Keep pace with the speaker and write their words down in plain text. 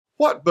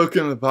What book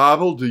in the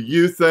Bible do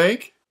you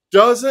think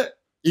doesn't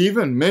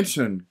even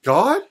mention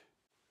God?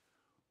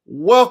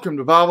 Welcome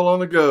to Bible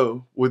on the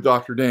Go with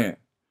Dr. Dan.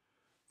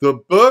 The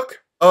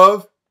Book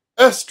of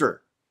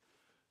Esther.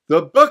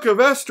 The Book of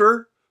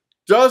Esther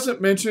doesn't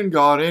mention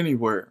God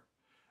anywhere.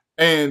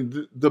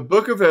 And the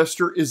Book of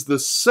Esther is the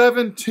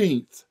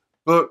 17th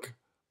book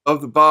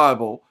of the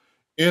Bible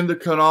in the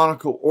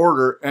canonical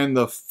order and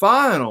the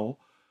final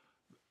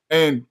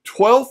and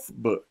 12th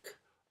book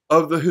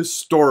of the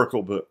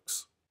historical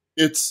books.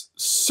 It's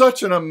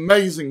such an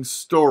amazing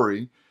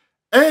story,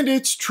 and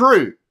it's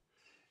true.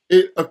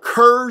 It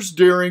occurs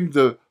during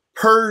the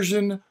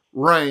Persian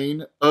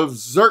reign of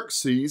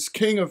Xerxes,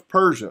 king of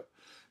Persia.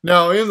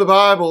 Now, in the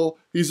Bible,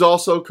 he's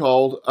also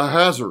called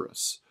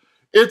Ahasuerus.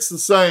 It's the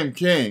same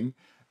king,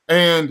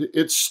 and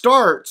it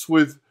starts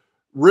with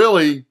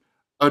really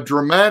a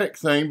dramatic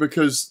thing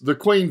because the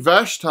queen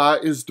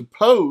Vashti is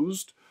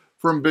deposed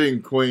from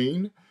being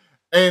queen,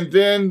 and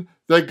then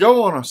they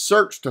go on a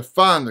search to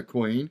find the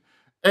queen,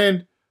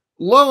 and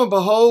lo and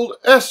behold,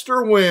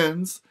 Esther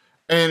wins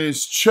and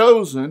is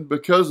chosen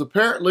because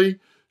apparently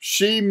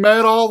she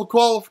met all the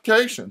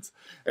qualifications.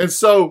 And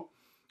so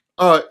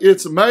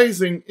it's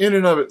amazing in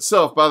and of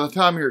itself by the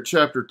time you're at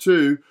chapter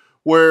 2,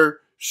 where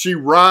she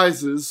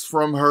rises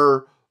from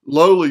her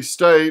lowly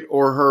state,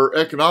 or her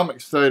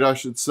economic state, I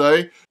should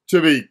say,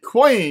 to be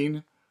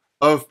queen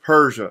of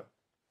Persia.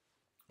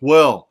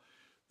 Well,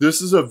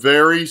 this is a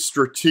very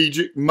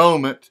strategic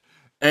moment,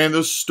 and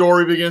the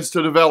story begins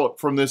to develop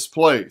from this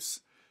place.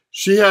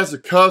 She has a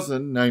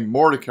cousin named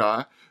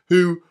Mordecai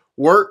who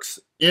works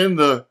in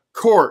the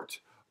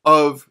court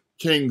of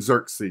King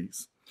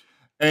Xerxes.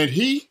 And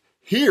he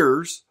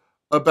hears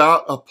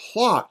about a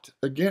plot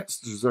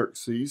against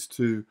Xerxes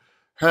to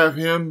have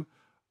him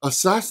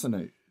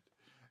assassinated.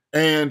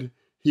 And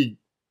he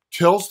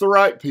tells the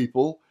right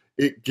people,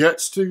 it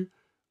gets to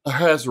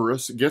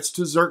Ahasuerus, it gets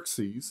to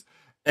Xerxes,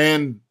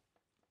 and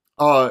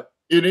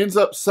it ends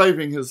up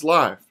saving his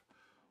life.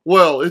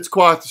 Well, it's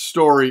quite the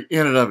story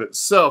in and of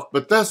itself,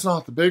 but that's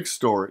not the big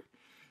story.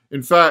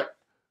 In fact,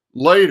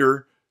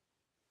 later,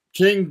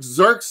 King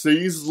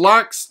Xerxes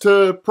likes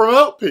to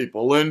promote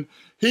people, and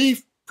he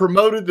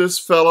promoted this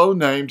fellow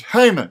named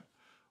Haman.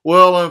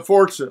 Well,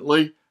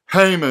 unfortunately,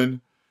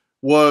 Haman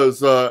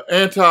was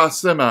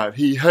anti-Semite.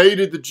 He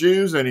hated the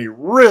Jews, and he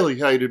really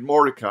hated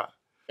Mordecai.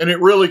 And it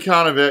really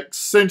kind of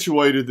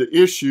accentuated the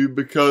issue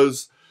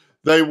because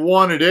they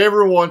wanted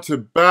everyone to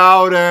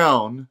bow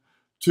down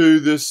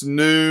to this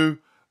new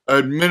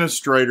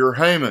administrator,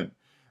 Haman.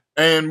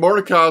 And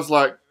Mordecai's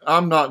like,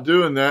 I'm not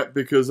doing that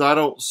because I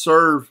don't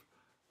do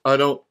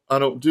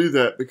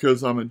that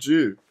because I'm a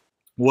Jew.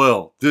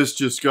 Well, this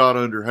just got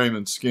under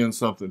Haman's skin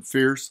something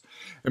fierce.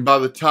 And by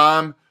the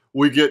time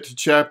we get to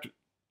chapter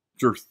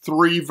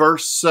 3,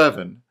 verse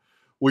 7,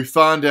 we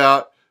find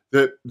out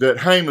that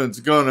Haman's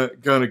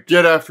gonna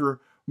get after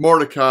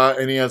Mordecai,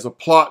 and he has a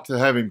plot to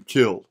have him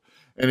killed.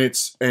 And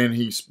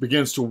he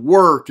begins to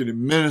work and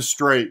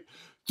administrate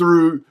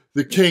through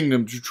the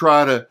kingdom to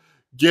try to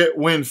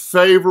win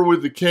favor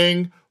with the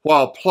king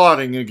while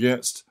plotting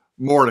against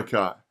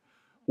Mordecai.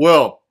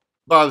 Well,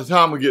 by the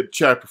time we get to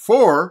chapter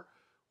 4,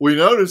 we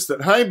notice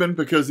that Haman,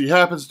 because he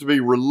happens to be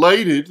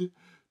related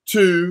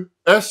to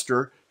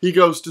Esther, he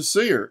goes to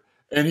see her.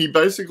 And he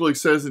basically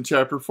says in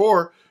chapter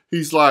 4,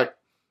 he's like,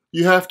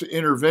 you have to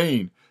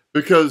intervene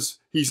because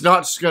he's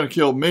not just going to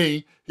kill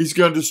me, he's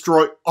going to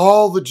destroy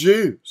all the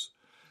Jews.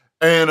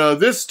 And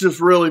this is just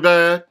really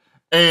bad.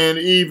 And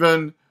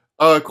even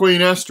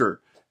Queen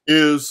Esther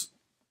is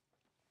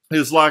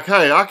like,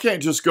 hey, I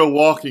can't just go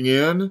walking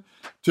in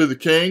to the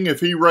king.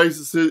 If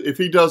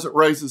he doesn't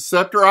raise his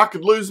scepter, I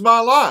could lose my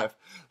life.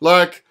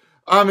 Like,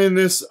 I'm in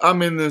this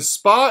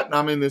spot and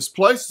I'm in this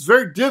place. It's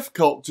very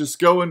difficult to just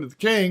go into the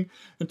king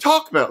and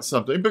talk about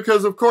something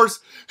because, of course,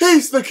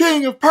 he's the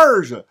king of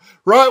Persia,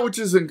 right? Which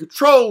is in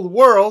control of the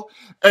world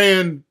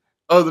and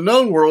of the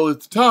known world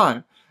at the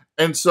time.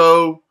 And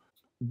so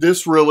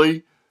this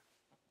really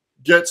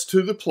gets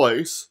to the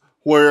place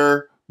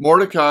where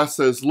Mordecai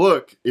says,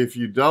 look, if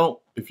you don't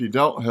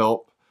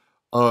help,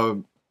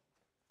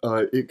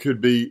 it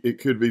could be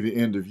the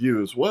end of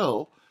you as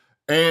well.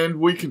 And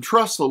we can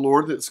trust the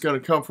Lord that's going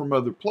to come from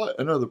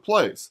another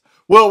place.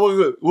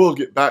 Well, we'll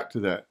get back to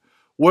that.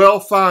 Well,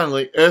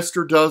 finally,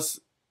 Esther does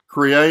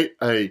create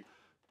a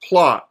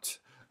plot,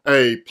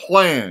 a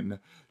plan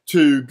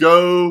to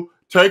go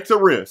take the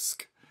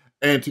risk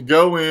and to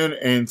go in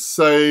and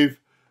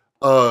save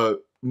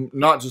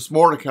not just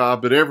Mordecai,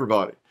 but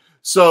everybody.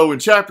 So in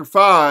chapter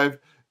 5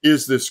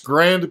 is this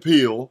grand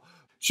appeal.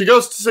 She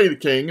goes to see the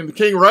king, and the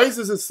king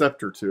raises his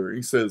scepter to her.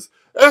 He says,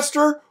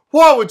 Esther,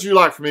 what would you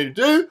like for me to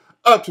do?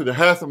 Up to the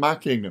half of my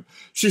kingdom.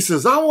 She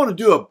says, I want to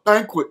do a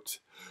banquet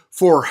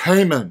for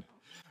Haman.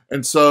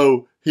 And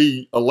so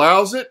he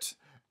allows it,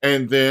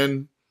 and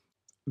then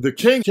the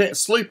king can't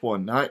sleep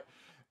one night,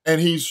 and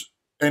he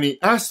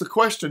asks the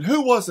question,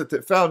 who was it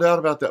that found out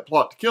about that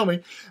plot to kill me?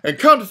 And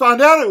come to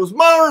find out it was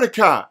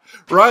Mordecai,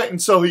 right?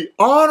 And so he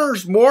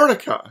honors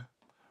Mordecai,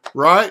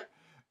 right?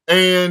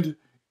 And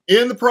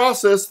in the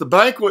process, the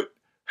banquet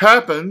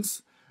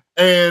happens,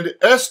 and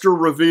Esther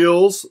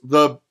reveals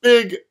the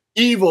big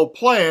evil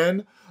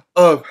plan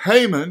of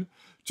Haman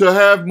to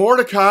have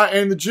Mordecai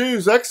and the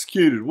Jews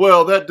executed.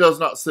 Well, that does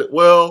not sit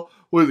well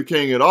with the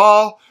king at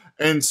all.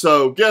 And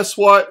so guess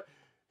what?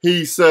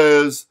 He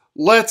says,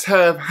 let's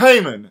have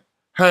Haman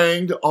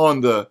hanged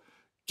on the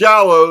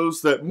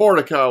gallows that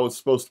Mordecai was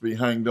supposed to be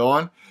hanged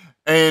on.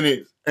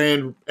 And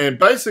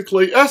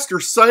basically Esther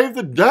saved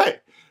the day,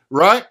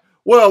 right?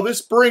 Well,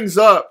 this brings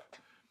up,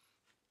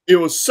 it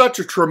was such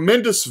a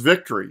tremendous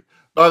victory.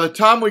 By the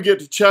time we get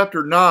to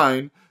chapter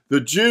 9,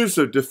 the Jews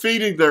have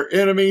defeated their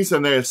enemies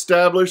and they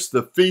established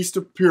the Feast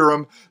of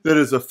Purim, that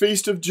is a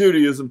feast of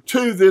Judaism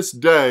to this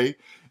day,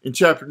 in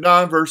chapter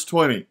 9, verse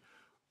 20.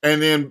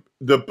 And then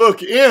the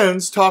book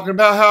ends talking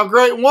about how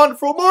great and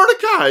wonderful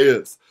Mordecai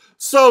is.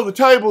 So the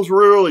tables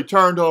were really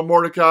turned on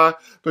Mordecai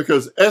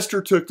because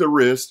Esther took the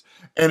risk.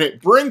 And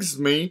it brings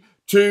me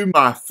to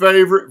my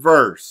favorite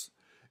verse.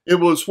 It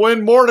was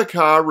when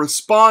Mordecai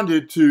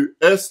responded to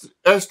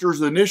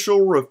Esther's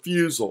initial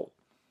refusal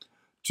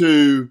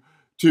to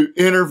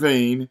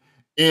intervene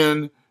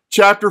in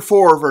chapter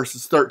 4,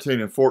 verses 13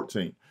 and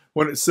 14,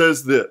 when it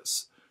says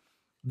this.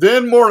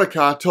 Then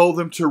Mordecai told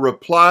them to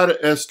reply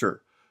to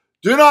Esther,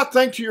 do not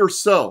think to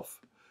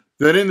yourself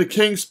that in the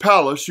king's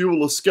palace you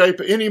will escape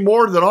any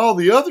more than all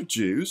the other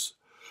Jews.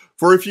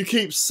 For if you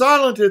keep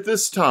silent at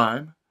this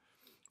time,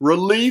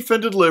 relief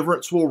and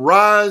deliverance will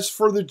rise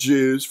for the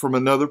Jews from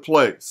another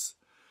place.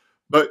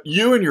 But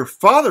you and your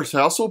father's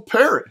house will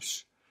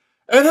perish.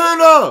 And who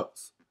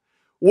knows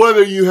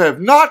whether you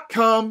have not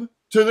come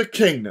to the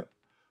kingdom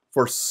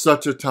for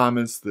such a time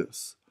as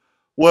this.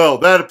 Well,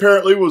 that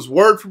apparently was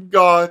word from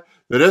God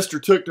that Esther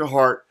took to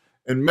heart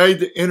and made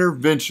the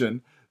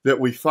intervention that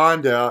we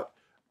find out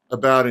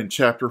about in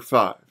chapter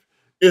 5.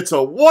 It's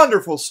a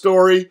wonderful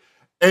story,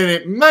 and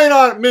it may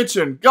not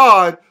mention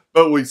God,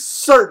 but we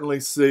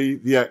certainly see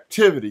the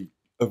activity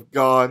of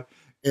God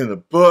in the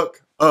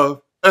book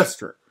of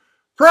Esther.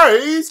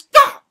 Praise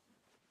God!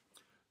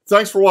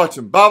 Thanks for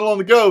watching Bible on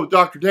the Go with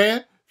Dr. Dan.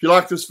 If you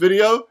like this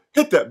video,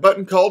 hit that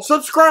button called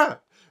subscribe.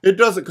 It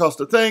doesn't cost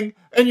a thing,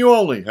 and you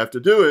only have to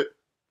do it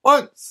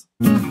once.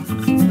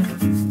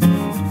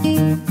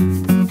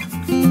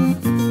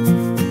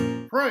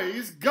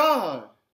 Praise God!